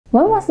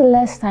When was the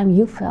last time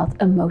you felt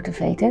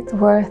unmotivated?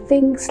 Where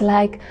things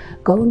like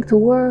going to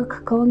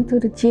work, going to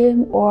the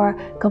gym, or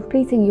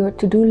completing your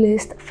to-do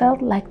list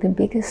felt like the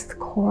biggest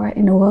chore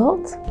in the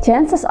world?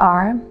 Chances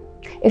are,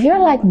 if you're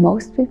like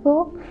most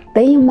people,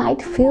 then you might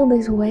feel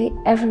this way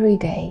every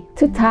day.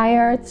 Too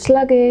tired,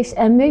 sluggish,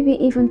 and maybe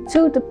even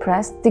too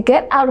depressed to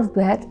get out of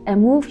bed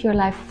and move your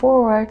life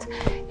forward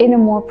in a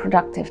more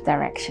productive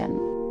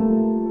direction.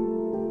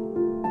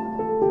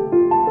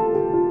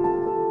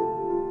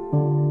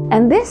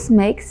 And this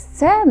makes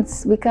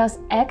sense because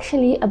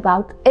actually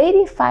about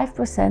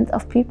 85%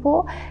 of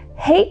people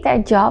hate their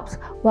jobs,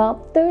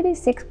 while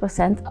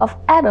 36% of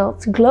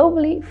adults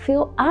globally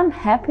feel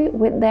unhappy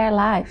with their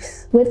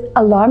lives. With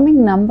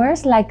alarming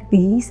numbers like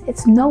these,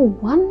 it's no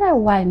wonder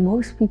why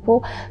most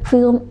people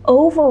feel an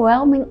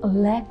overwhelming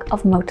lack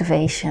of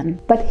motivation.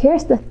 But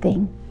here's the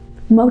thing,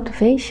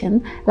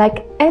 motivation,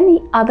 like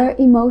any other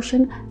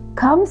emotion,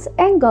 comes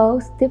and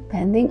goes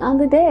depending on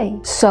the day.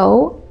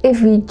 So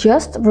if we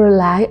just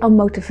rely on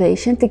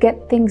motivation to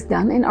get things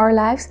done in our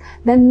lives,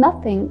 then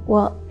nothing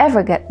will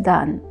ever get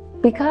done,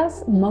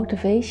 because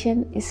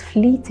motivation is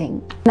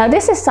fleeting. Now,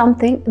 this is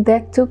something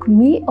that took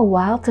me a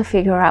while to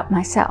figure out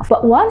myself.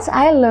 But once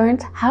I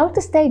learned how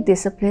to stay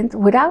disciplined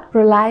without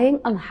relying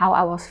on how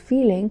I was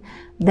feeling,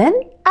 then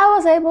I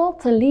was able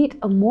to lead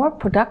a more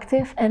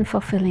productive and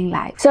fulfilling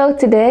life. So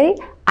today,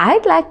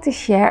 I'd like to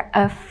share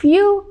a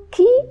few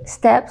key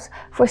steps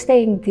for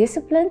staying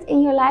disciplined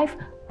in your life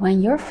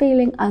when you're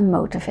feeling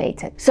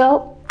unmotivated.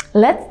 So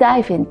let's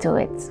dive into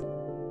it.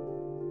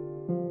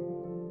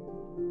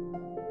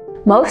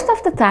 Most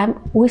of the time,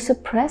 we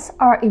suppress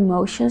our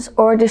emotions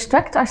or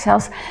distract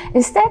ourselves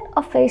instead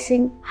of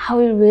facing how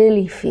we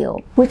really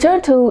feel. We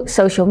turn to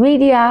social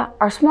media,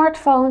 our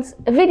smartphones,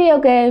 video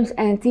games,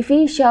 and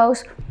TV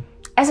shows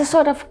as a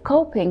sort of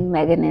coping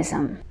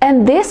mechanism.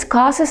 And this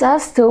causes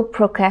us to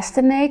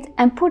procrastinate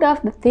and put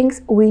off the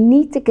things we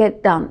need to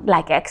get done,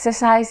 like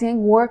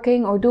exercising,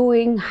 working, or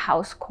doing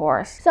house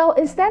chores. So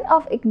instead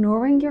of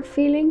ignoring your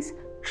feelings,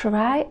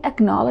 try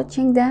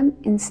acknowledging them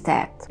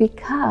instead,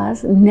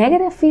 because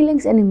negative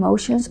feelings and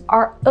emotions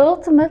are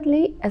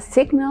ultimately a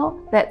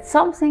signal that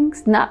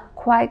something's not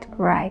quite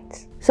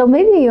right. So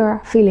maybe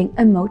you're feeling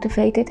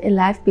unmotivated in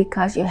life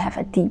because you have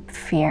a deep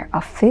fear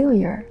of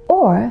failure.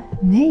 Or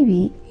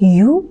maybe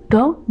you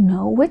don't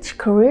know which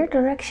career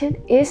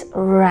direction is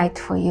right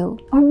for you.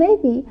 Or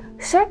maybe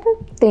certain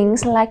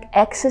things like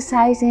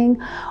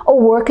exercising or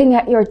working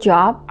at your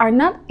job are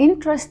not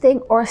interesting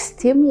or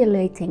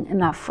stimulating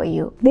enough for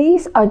you.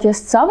 These are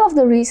just some of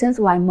the reasons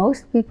why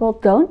most people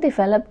don't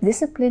develop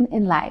discipline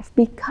in life,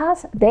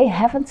 because they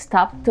haven't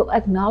stopped to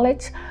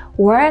acknowledge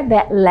where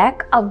that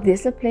lack of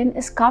discipline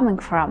is coming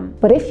from.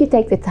 But if you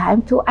take the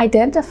time to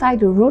identify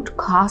the root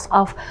cause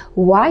of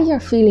why you're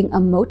feeling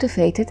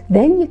unmotivated,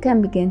 then you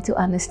can begin to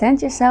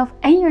understand yourself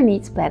and your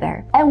needs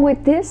better. And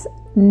with this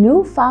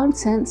newfound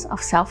sense of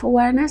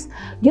self-awareness,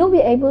 you'll be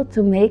able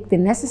to make the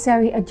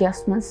necessary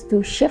adjustments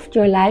to shift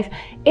your life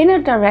in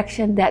a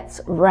direction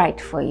that's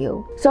right for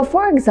you. So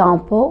for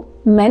example,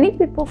 many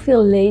people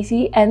feel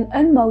lazy and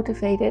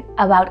unmotivated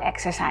about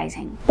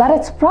exercising. But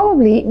it's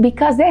probably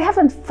because they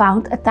haven't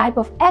found a type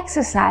of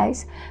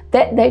exercise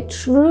that they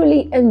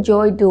truly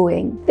enjoy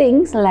doing.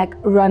 Things like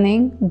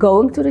running,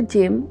 going to the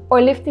gym,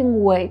 or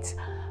lifting weights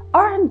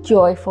aren't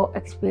joyful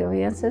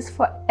experiences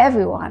for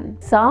everyone.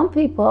 Some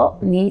people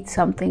need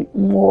something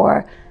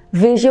more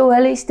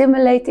visually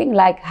stimulating,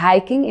 like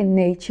hiking in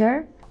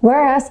nature,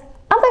 whereas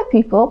other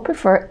people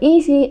prefer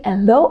easy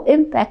and low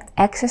impact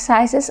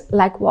exercises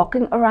like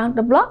walking around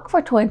the block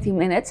for 20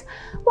 minutes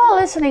while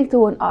listening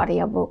to an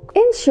audiobook.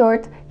 In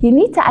short, you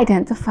need to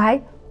identify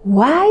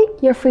why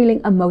you're feeling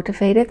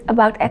unmotivated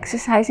about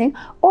exercising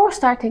or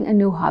starting a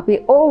new hobby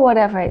or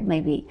whatever it may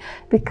be.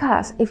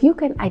 Because if you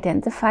can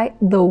identify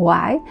the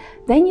why,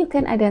 then you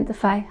can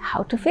identify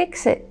how to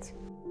fix it.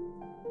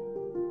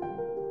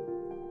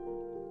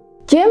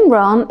 Jim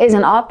Rohn is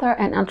an author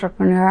and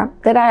entrepreneur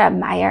that I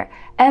admire,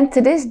 and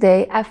to this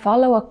day I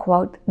follow a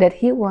quote that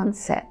he once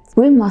said: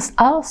 "We must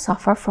all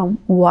suffer from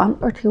one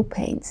or two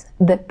pains,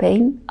 the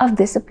pain of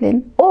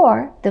discipline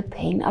or the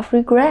pain of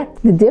regret.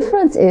 The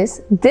difference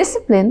is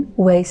discipline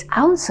weighs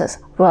ounces,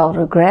 while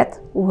regret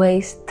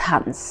weighs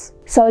tons."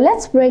 So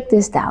let's break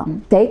this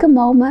down. Take a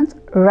moment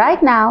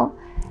right now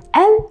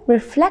and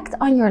reflect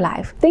on your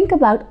life. Think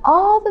about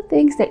all the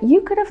things that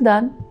you could have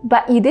done,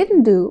 but you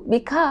didn't do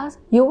because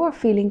you were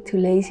feeling too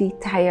lazy,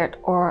 tired,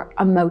 or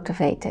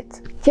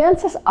unmotivated.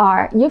 Chances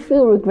are you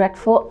feel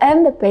regretful,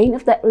 and the pain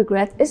of that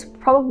regret is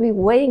probably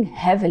weighing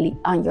heavily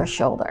on your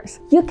shoulders.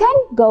 You can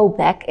go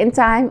back in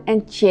time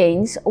and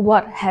change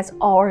what has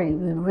already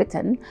been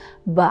written,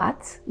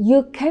 but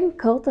you can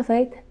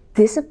cultivate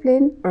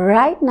discipline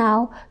right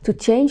now to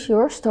change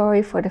your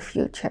story for the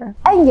future.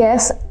 And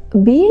yes,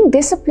 being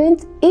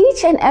disciplined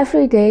each and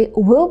every day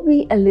will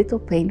be a little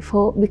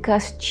painful,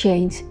 because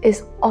change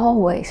is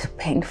always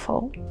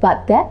painful.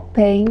 But that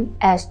pain,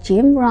 as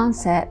Jim Rohn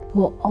said,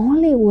 will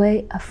only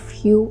weigh a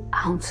few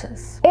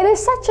ounces. It is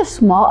such a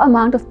small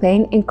amount of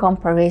pain in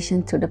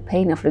comparison to the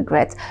pain of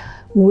regret,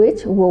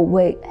 which will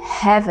weigh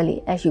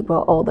heavily as you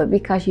grow older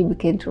because you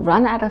begin to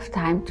run out of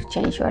time to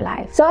change your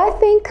life. So I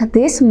think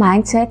this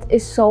mindset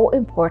is so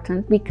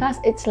important because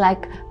it's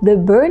like the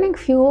burning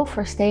fuel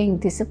for staying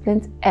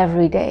disciplined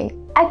every day.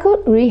 I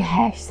could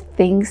rehash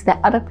things that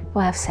other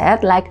people have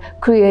said, like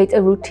create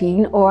a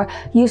routine or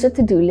use a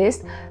to-do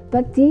list,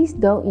 but these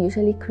don't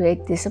usually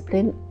create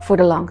discipline for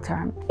the long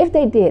term. If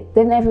they did,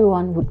 then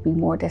everyone would be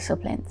more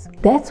disciplined.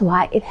 That's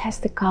why it has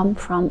to come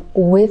from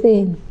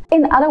within.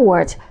 In other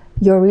words,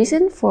 your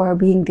reason for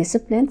being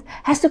disciplined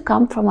has to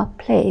come from a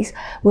place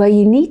where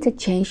you need to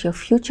change your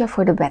future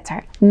for the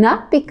better.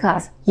 Not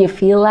because you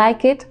feel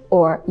like it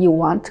or you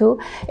want to.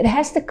 It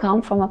has to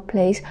come from a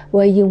place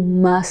where you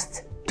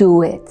must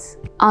do it.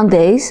 On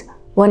days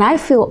when I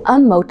feel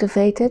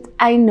unmotivated,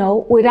 I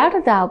know without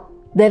a doubt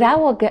that I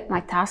will get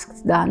my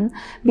tasks done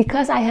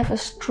because I have a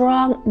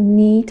strong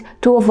need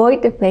to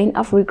avoid the pain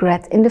of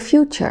regret in the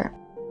future.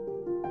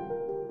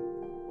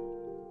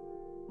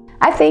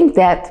 I think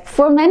that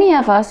for many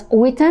of us,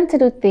 we tend to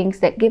do things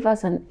that give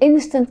us an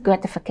instant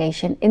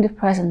gratification in the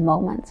present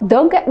moment.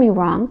 Don't get me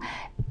wrong,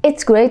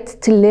 it's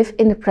great to live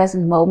in the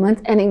present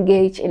moment and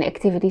engage in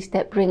activities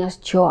that bring us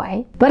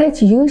joy, but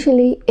it's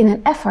usually in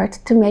an effort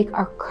to make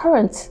our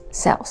current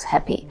selves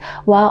happy,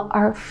 while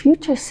our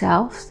future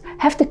selves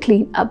have to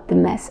clean up the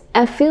mess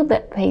and feel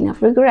that pain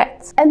of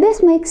regret. And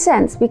this makes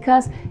sense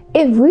because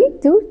if we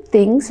do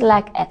things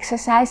like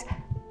exercise,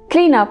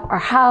 clean up our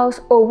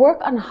house or work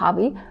on a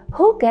hobby,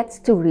 who gets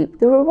to reap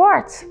the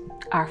rewards?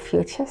 Our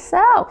future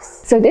selves.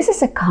 So this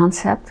is a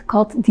concept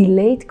called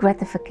delayed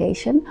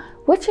gratification,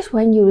 which is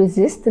when you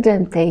resist the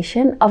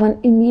temptation of an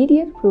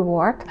immediate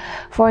reward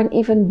for an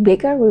even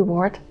bigger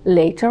reward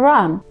later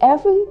on.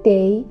 Every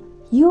day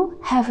you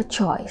have a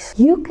choice.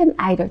 You can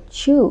either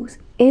choose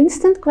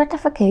instant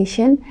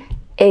gratification,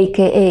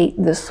 aka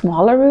the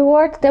smaller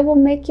reward that will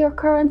make your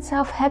current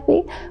self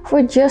happy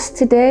for just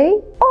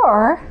today,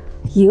 or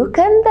you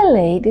can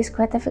delay this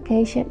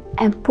gratification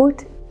and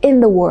put in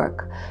the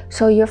work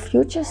so your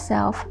future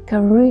self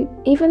can reap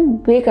even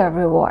bigger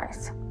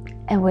rewards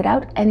and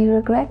without any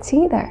regrets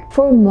either.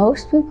 For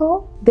most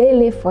people, they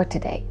live for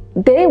today.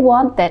 They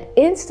want that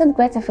instant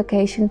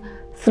gratification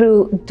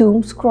through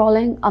doom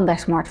scrolling on their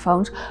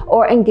smartphones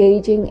or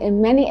engaging in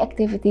many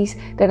activities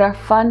that are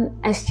fun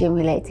and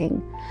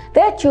stimulating.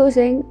 They're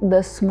choosing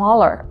the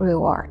smaller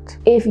reward.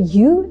 If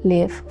you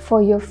live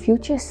for your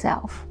future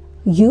self,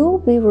 you'll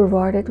be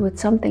rewarded with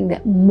something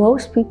that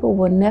most people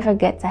will never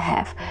get to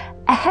have,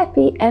 a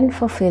happy and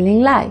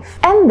fulfilling life.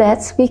 And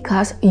that's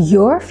because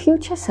your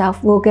future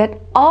self will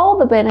get all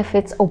the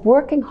benefits of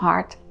working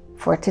hard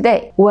for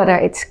today. Whether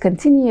it's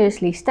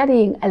continuously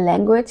studying a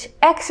language,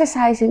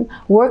 exercising,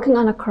 working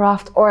on a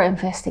craft, or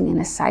investing in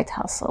a side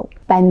hustle.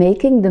 By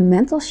making the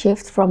mental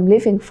shift from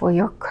living for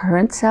your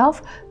current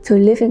self to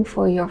living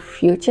for your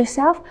future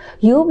self,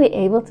 you'll be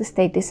able to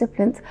stay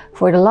disciplined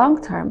for the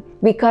long term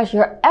because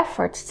your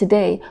efforts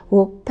today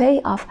will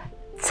pay off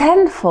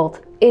tenfold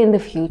in the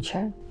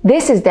future.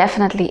 This is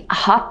definitely a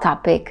hot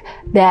topic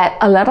that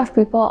a lot of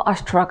people are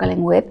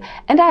struggling with,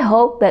 and I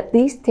hope that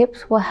these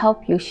tips will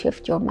help you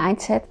shift your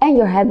mindset and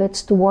your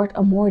habits toward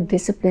a more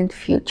disciplined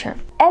future.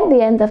 At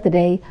the end of the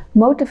day,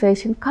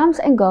 motivation comes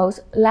and goes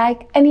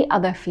like any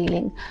other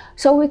feeling,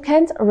 so we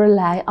can't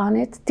rely on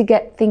it to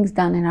get things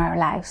done in our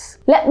lives.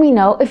 Let me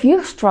know if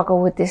you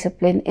struggle with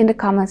discipline in the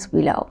comments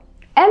below.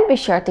 And be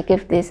sure to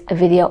give this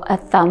video a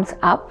thumbs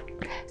up.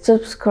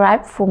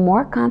 Subscribe for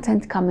more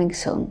content coming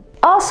soon.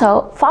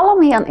 Also, follow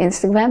me on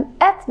Instagram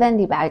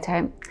 @Wendy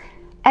Buiter.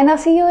 And I'll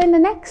see you in the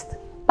next.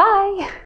 Bye!